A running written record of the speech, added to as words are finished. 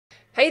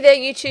Hey there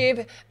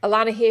YouTube,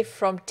 Alana here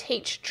from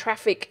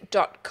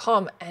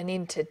teachtraffic.com, and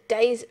in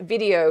today's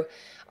video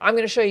I'm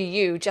going to show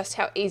you just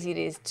how easy it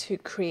is to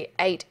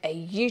create a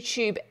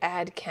YouTube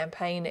ad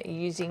campaign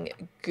using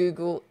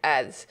Google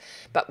Ads.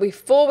 But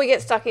before we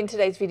get stuck in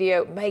today's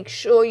video, make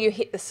sure you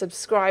hit the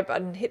subscribe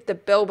button, hit the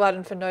bell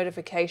button for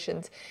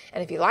notifications,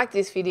 and if you like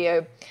this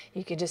video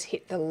you can just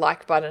hit the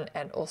like button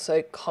and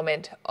also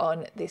comment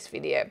on this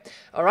video.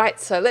 Alright,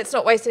 so let's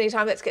not waste any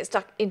time, let's get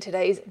stuck in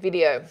today's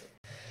video.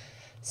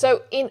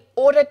 So in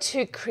order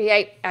to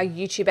create our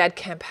YouTube ad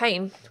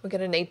campaign, we're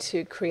going to need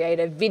to create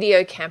a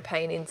video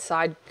campaign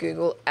inside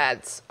Google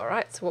Ads. All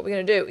right, so what we're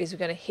going to do is we're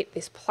going to hit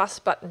this plus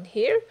button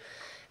here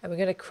and we're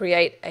going to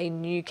create a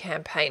new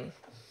campaign.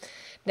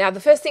 Now,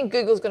 the first thing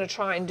Google's going to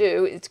try and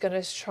do is it's going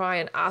to try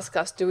and ask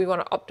us, do we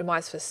want to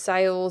optimize for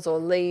sales or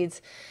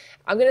leads?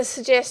 I'm going to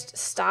suggest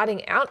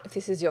starting out, if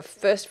this is your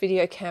first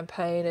video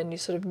campaign and you're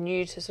sort of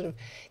new to sort of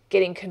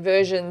getting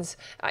conversions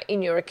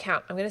in your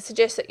account, I'm going to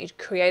suggest that you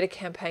create a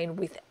campaign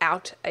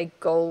without a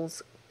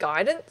goals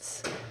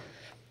guidance.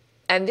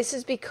 And this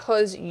is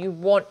because you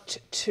want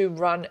to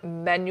run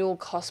manual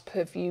cost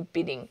per view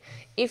bidding.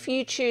 If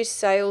you choose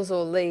sales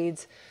or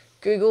leads,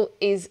 Google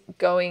is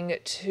going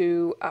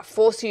to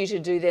force you to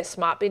do their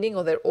smart bidding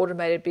or their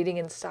automated bidding,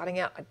 and starting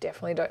out, I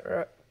definitely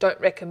don't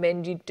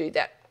recommend you do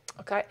that.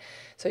 Okay,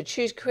 so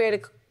choose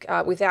create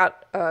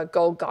without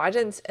goal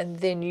guidance, and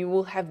then you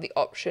will have the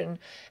option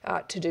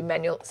to do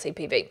manual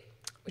CPV,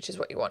 which is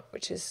what you want,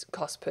 which is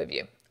cost per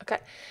view. Okay,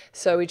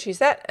 so we choose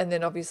that, and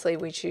then obviously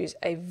we choose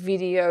a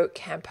video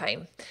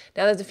campaign.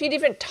 Now there's a few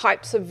different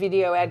types of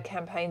video ad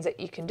campaigns that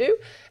you can do.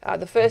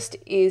 The first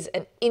is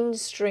an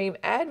in-stream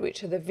ad,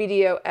 which are the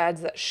video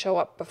ads that show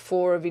up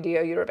before a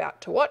video you're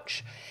about to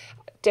watch.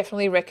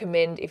 Definitely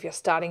recommend, if you're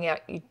starting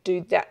out, you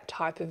do that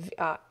type of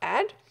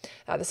ad.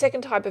 The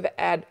second type of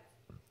ad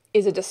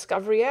is a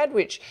discovery ad,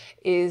 which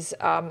is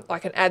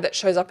like an ad that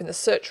shows up in the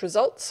search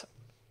results.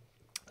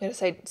 I'm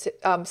going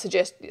to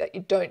suggest that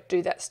you don't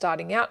do that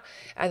starting out.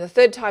 And the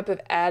third type of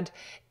ad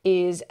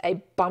is a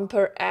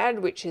bumper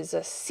ad, which is a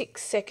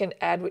 6-second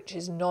ad, which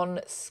is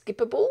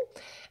non-skippable.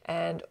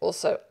 And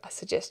also, I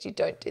suggest you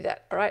don't do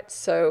that. All right,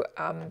 so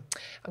so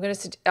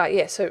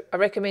I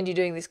recommend you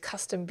doing this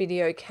custom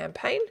video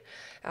campaign.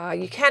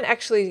 You can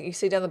actually, you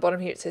see down the bottom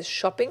here, it says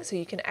shopping, so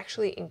you can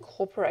actually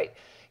incorporate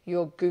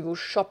your Google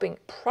Shopping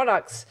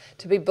products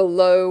to be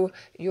below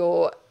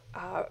your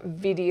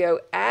video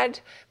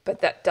ad,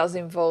 but that does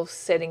involve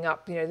setting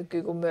up, you know, the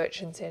Google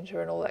Merchant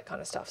Center and all that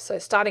kind of stuff. So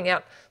starting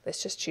out,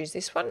 let's just choose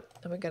this one,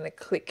 and we're going to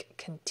click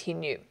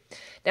continue.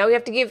 Now we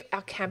have to give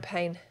our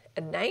campaign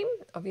a name,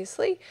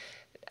 obviously.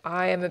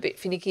 I am a bit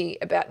finicky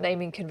about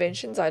naming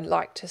conventions. I'd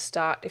like to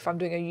start, if I'm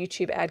doing a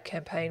YouTube ad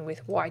campaign,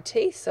 with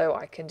YT, so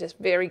I can just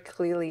very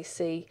clearly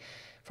see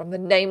from the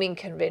naming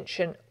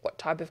convention what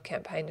type of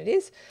campaign it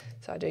is.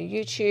 So I do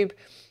YouTube,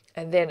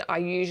 and then I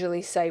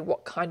usually say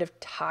what kind of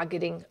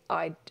targeting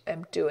I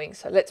am doing.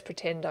 So let's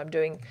pretend I'm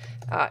doing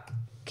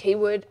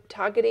keyword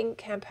targeting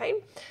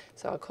campaign.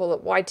 So I'll call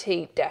it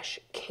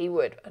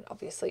YT-keyword, and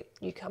obviously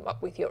you come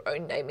up with your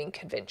own naming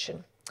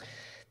convention.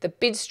 The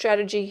bid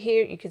strategy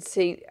here, you can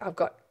see I've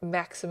got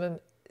maximum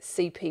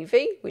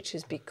CPV, which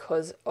is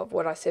because of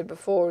what I said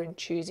before in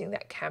choosing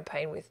that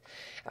campaign with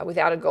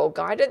without a goal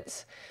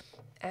guidance.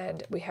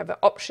 And we have an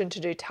option to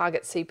do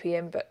target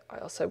CPM, but I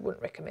also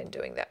wouldn't recommend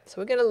doing that.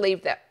 So we're going to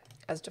leave that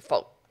as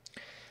default.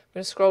 I'm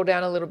going to scroll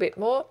down a little bit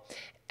more,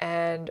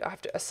 and I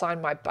have to assign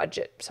my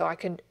budget. So I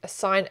can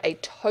assign a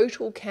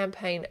total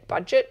campaign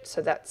budget,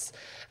 so that's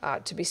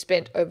to be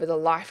spent over the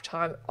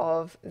lifetime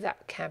of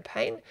that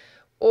campaign,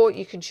 or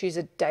you can choose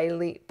a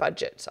daily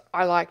budget. So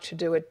I like to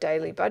do a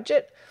daily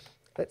budget.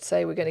 Let's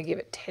say we're going to give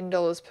it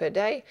 $10 per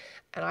day,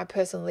 and I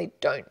personally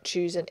don't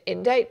choose an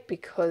end date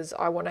because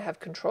I want to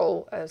have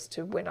control as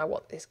to when I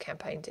want this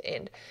campaign to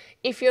end.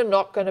 If you're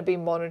not going to be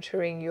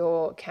monitoring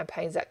your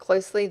campaigns that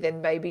closely,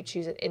 then maybe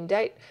choose an end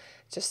date,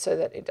 just so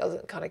that it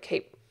doesn't kind of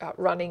keep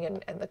running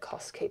and the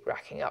costs keep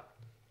racking up.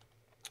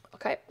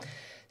 Okay,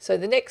 so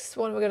the next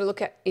one we're going to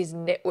look at is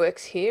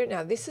networks here.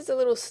 Now this is a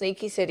little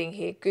sneaky setting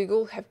here.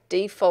 Google have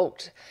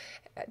defaulted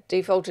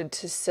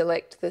to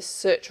select the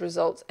search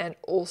results and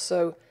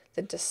also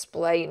the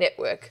display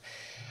network.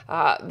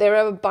 There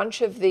are a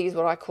bunch of these,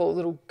 what I call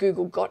little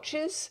Google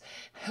gotchas,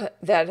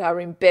 that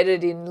are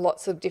embedded in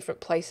lots of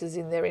different places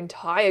in their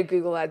entire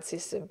Google ad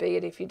system, be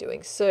it if you're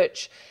doing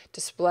search,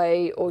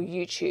 display, or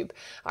YouTube.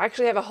 I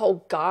actually have a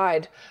whole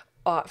guide,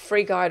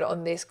 free guide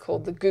on this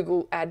called the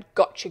Google Ad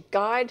Gotcha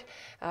Guide.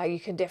 You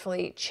can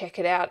definitely check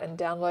it out and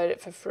download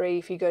it for free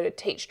if you go to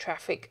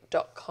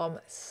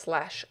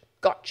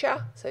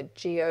teachtraffic.com/gotcha, so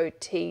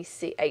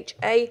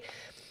GOTCHA.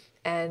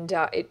 And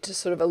it just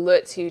sort of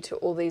alerts you to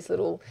all these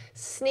little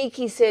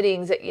sneaky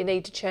settings that you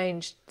need to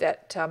change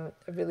that are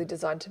really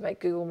designed to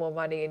make Google more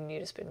money and you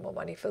to spend more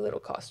money for little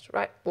cost,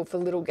 right? Or for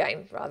little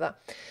gain, rather.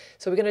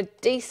 So we're going to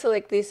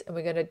deselect this and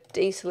we're going to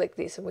deselect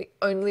this, and we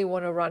only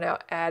want to run our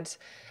ads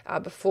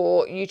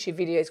before YouTube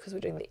videos because we're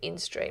doing the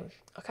in-stream.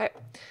 Okay,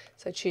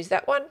 so choose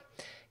that one.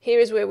 Here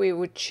is where we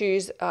would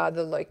choose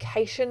the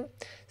location.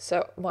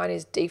 So mine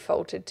is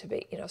defaulted to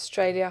be in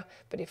Australia,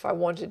 but if I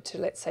wanted to,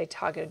 let's say,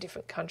 target a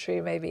different country,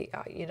 maybe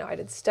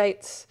United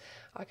States,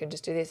 I can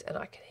just do this and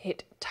I can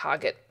hit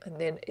target, and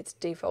then it's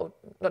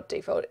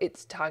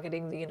it's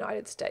targeting the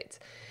United States.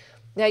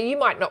 Now, you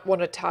might not want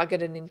to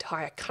target an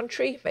entire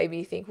country. Maybe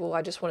you think, well,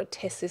 I just want to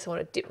test this. I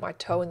want to dip my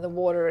toe in the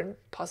water and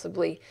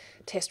possibly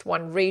test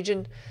one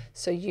region.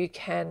 So you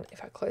can,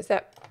 if I close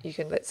that, you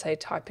can, let's say,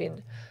 type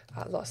in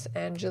Los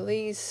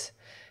Angeles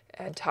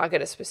and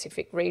target a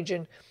specific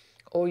region.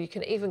 Or you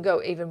can even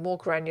go even more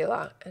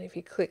granular. And if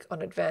you click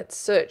on advanced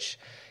search,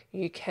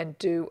 you can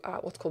do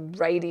what's called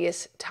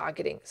radius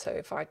targeting. So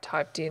if I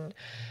typed in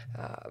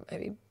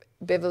maybe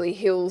Beverly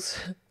Hills,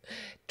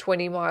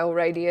 20-mile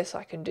radius,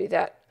 I can do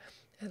that.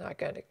 And I'm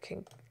going to,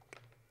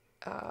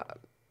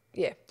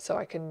 so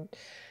I can,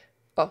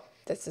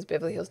 this is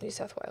Beverly Hills, New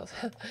South Wales.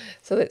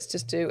 So let's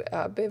just do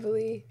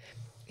Beverly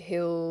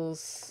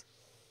Hills,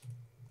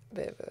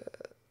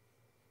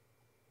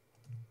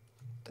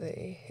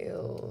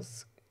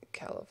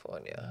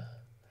 California.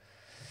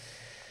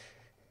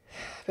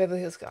 Beverly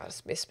Hills, I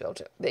just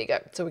misspelled it. There you go.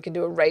 So we can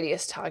do a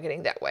radius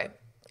targeting that way.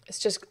 It's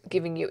just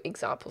giving you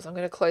examples. I'm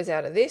going to close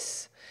out of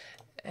this.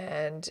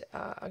 And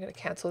I'm going to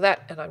cancel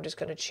that, and I'm just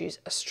going to choose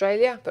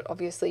Australia, but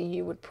obviously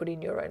you would put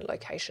in your own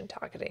location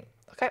targeting.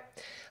 Okay,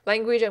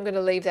 language, I'm going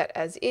to leave that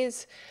as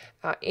is.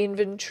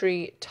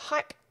 Inventory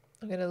type,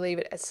 I'm going to leave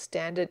it as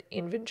standard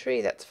inventory.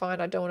 That's fine.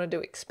 I don't want to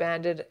do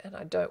expanded, and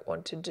I don't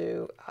want to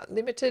do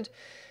limited,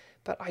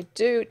 but I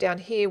do down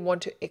here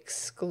want to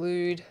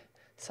exclude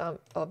some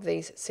of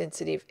these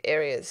sensitive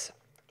areas.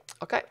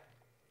 Okay,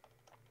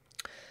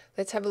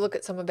 let's have a look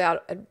at some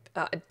about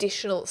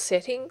additional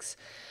settings.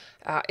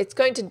 It's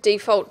going to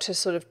default to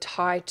sort of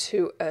tie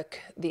to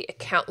the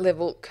account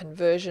level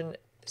conversion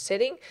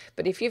setting,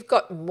 but if you've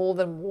got more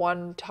than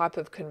one type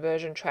of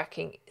conversion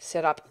tracking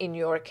set up in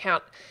your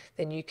account,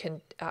 then you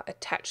can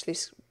attach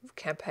this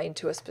campaign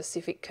to a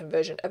specific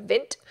conversion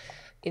event.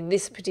 In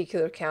this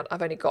particular account,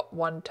 I've only got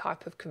one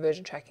type of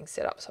conversion tracking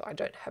set up, so I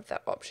don't have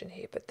that option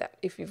here, but that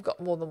if you've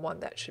got more than one,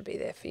 that should be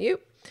there for you.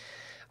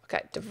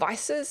 Okay,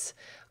 devices.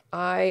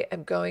 I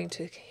am going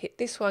to hit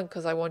this one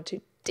because I want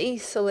to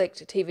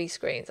deselect TV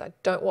screens. I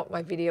don't want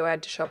my video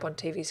ad to show up on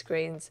TV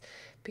screens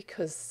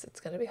because it's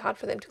going to be hard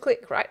for them to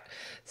click, right?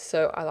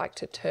 So I like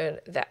to turn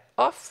that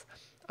off.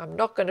 I'm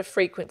not going to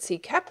frequency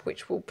cap,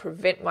 which will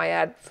prevent my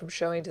ad from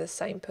showing to the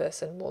same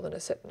person more than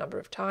a certain number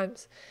of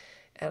times.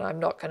 And I'm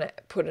not going to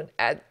put an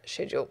ad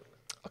schedule.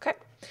 Okay,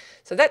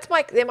 so they're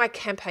my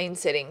campaign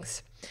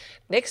settings.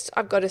 Next,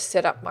 I've got to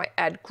set up my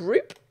ad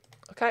group.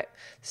 Okay,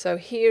 so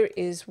here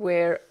is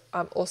where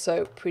I'm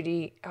also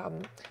pretty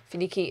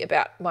finicky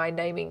about my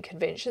naming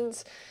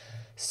conventions.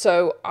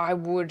 So I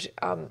would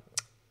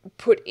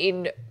put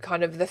in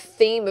kind of the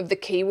theme of the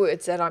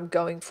keywords that I'm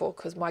going for,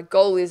 because my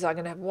goal is I'm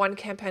going to have one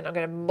campaign, I'm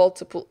going to have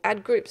multiple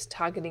ad groups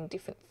targeting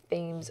different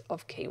themes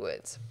of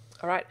keywords.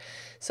 All right,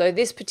 so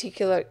this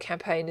particular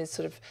campaign is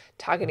sort of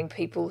targeting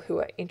people who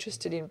are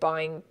interested in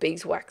buying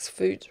beeswax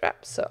food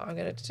wraps. So I'm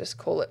going to just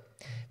call it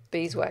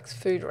beeswax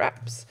food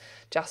wraps,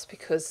 just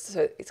because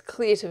so it's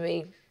clear to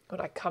me when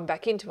I come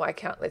back into my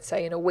account, let's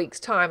say in a week's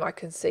time, I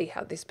can see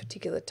how this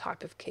particular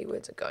type of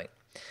keywords are going.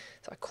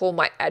 So I call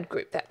my ad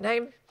group that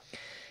name.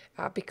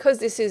 Because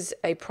this is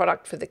a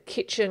product for the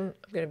kitchen,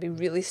 I'm going to be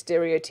really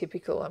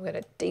stereotypical. I'm going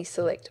to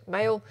deselect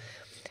male,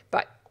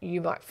 but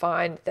you might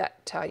find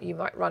that you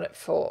might run it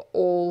for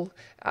all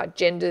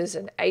genders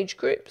and age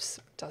groups.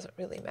 Doesn't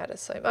really matter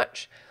so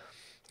much.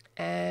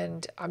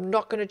 And I'm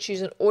not going to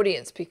choose an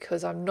audience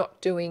because I'm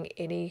not doing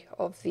any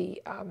of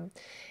the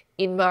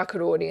in-market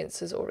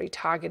audiences or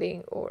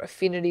retargeting or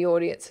affinity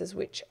audiences,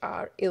 which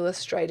are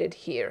illustrated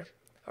here.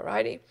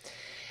 Alrighty.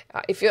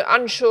 If you're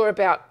unsure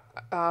about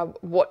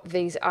what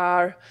these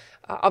are,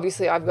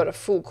 obviously I've got a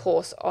full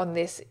course on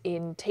this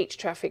in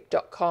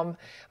teachtraffic.com,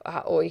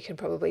 or you can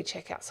probably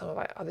check out some of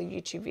my other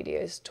YouTube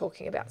videos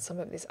talking about some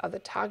of this other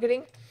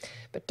targeting.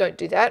 But don't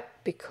do that,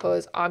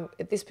 because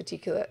at this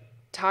particular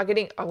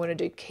targeting, I want to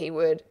do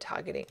keyword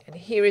targeting, and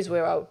here is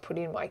where I would put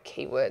in my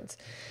keywords.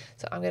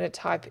 So I'm going to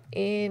type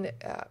in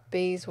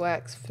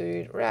beeswax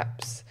food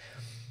wraps,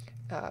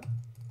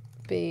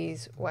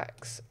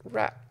 beeswax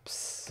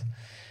wraps,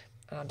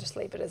 and I'll just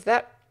leave it as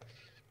that.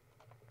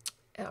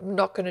 And I'm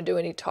not going to do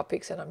any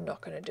topics, and I'm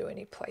not going to do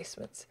any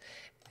placements.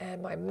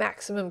 And my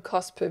maximum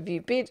cost per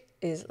view bid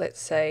is,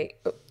 let's say,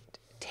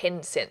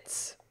 10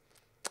 cents.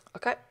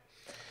 Okay,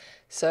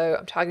 so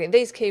I'm targeting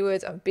these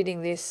keywords, I'm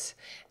bidding this.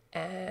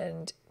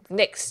 And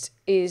next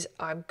is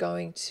I'm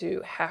going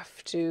to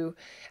have to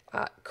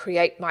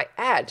create my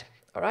ad.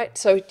 All right,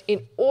 so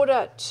in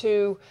order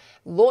to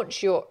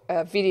launch your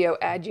video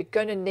ad, you're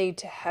going to need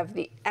to have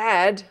the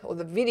ad or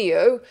the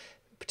video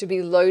to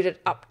be loaded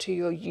up to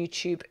your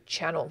YouTube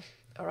channel.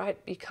 All right,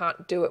 you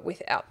can't do it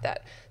without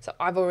that. So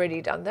I've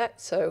already done that.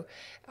 So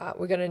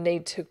we're going to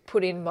need to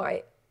put in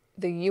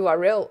the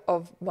URL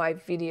of my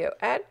video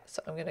ad.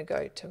 So I'm going to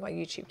go to my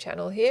YouTube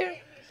channel here,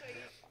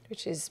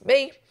 which is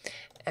me.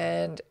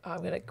 And I'm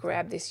going to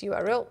grab this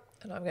URL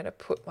and I'm going to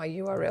put my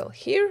URL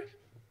here.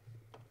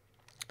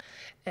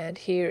 And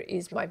here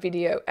is my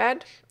video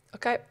ad.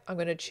 Okay, I'm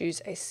going to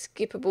choose a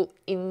skippable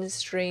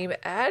in-stream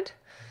ad.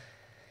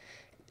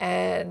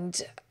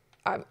 And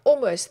I'm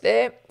almost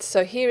there.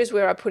 So here is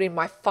where I put in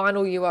my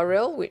final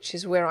URL, which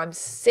is where I'm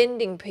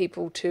sending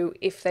people to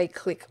if they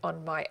click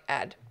on my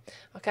ad.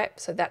 Okay,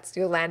 so that's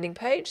your landing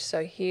page.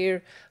 So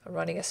here I'm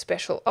running a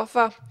special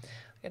offer.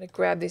 I'm going to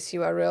grab this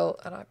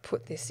URL and I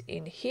put this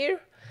in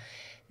here.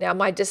 Now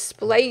my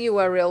display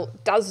URL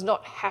does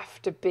not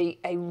have to be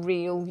a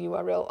real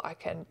URL. I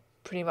can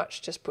pretty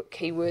much just put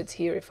keywords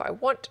here if I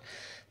want,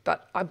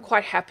 but I'm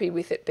quite happy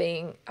with it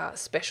being a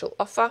special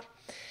offer.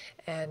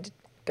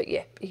 But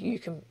yeah, you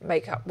can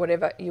make up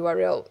whatever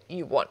URL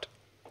you want.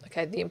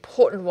 Okay, the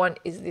important one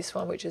is this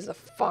one, which is the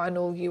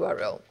final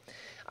URL.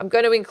 I'm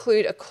going to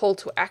include a call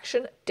to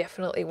action.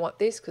 Definitely want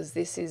this because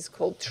this is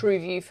called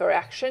TrueView for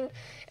Action.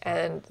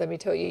 And let me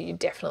tell you, you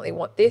definitely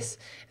want this.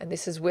 And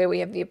this is where we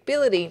have the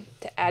ability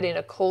to add in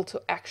a call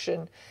to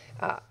action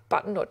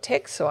button or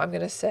text. So I'm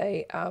going to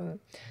say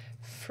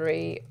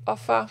free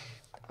offer.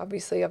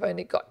 Obviously, I've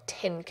only got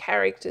 10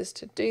 characters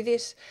to do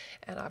this.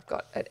 And I've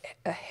got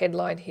a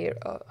headline here.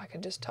 I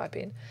can just type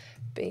in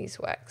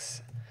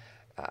beeswax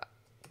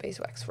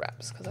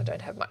wraps because I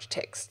don't have much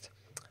text.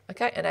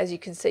 Okay, and as you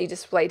can see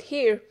displayed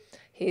here,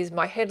 here's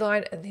my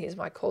headline and here's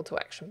my call to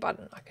action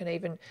button. I can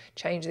even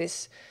change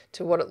this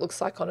to what it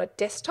looks like on a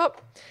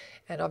desktop.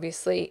 And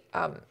obviously,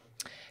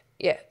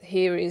 yeah,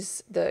 here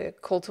is the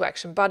call to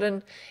action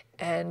button.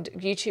 And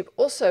YouTube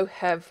also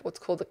have what's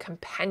called a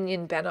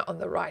companion banner on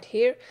the right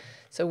here.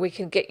 So we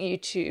can get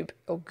YouTube,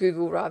 or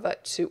Google rather,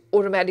 to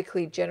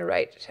automatically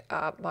generate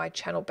my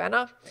channel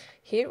banner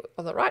here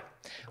on the right,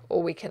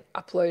 or we can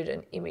upload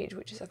an image,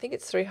 which is, I think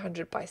it's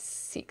 300 by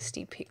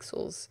 60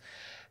 pixels.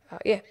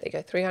 Yeah, there you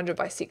go, 300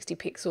 by 60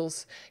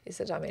 pixels is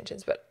the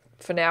dimensions, but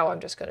for now I'm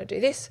just going to do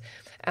this,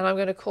 and I'm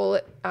going to call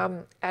it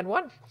ad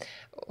one,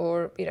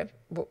 or you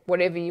know,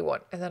 whatever you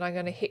want, and then I'm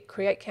going to hit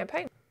create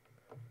campaign.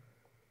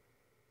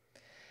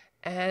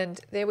 And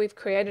there we've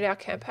created our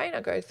campaign.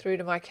 I go through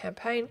to my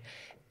campaign,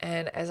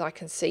 and as I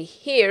can see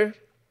here,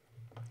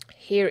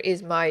 here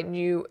is my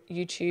new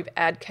YouTube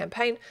ad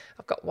campaign.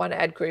 I've got one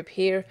ad group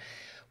here.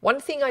 One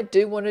thing I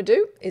do want to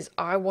do is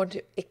I want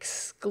to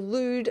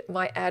exclude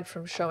my ad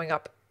from showing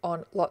up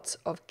on lots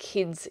of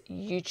kids'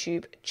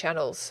 YouTube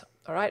channels.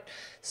 All right,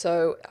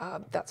 so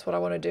that's what I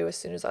want to do as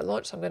soon as I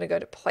launch. So I'm going to go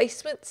to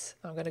placements.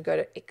 I'm going to go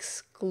to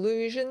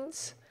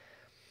exclusions.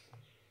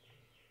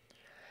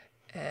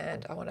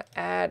 And I want to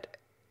add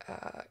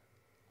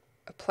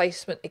a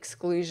placement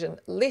exclusion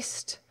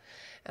list.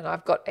 And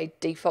I've got a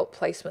default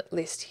placement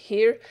list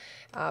here,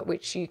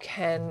 which you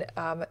can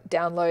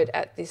download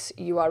at this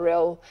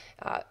URL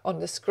on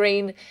the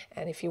screen.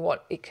 And if you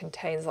want, it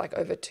contains like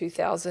over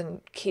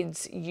 2,000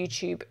 kids'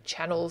 YouTube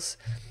channels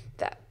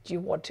that you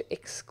want to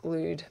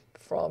exclude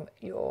from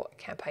your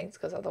campaigns,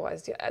 because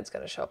otherwise your ad's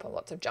going to show up on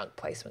lots of junk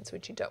placements,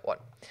 which you don't want.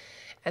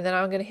 And then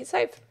I'm going to hit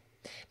save.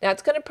 Now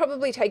it's going to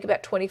probably take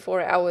about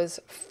 24 hours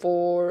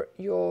for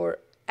your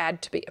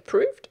ad to be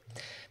approved,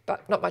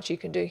 but not much you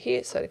can do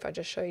here. So if I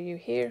just show you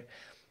here,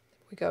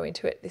 we go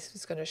into it, this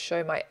is going to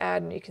show my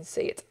ad, and you can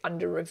see it's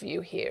under review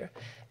here.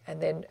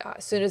 And then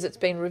as soon as it's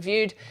been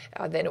reviewed,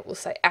 then it will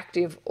say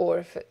active, or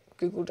if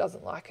Google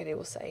doesn't like it, it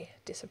will say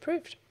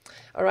disapproved.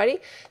 Alrighty,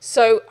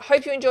 so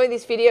hope you enjoyed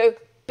this video.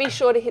 Be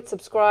sure to hit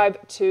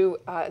subscribe to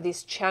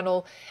this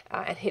channel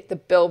and hit the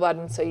bell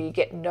button so you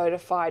get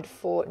notified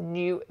for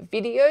new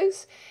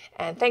videos.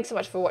 And thanks so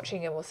much for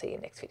watching, and we'll see you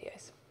in next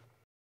videos.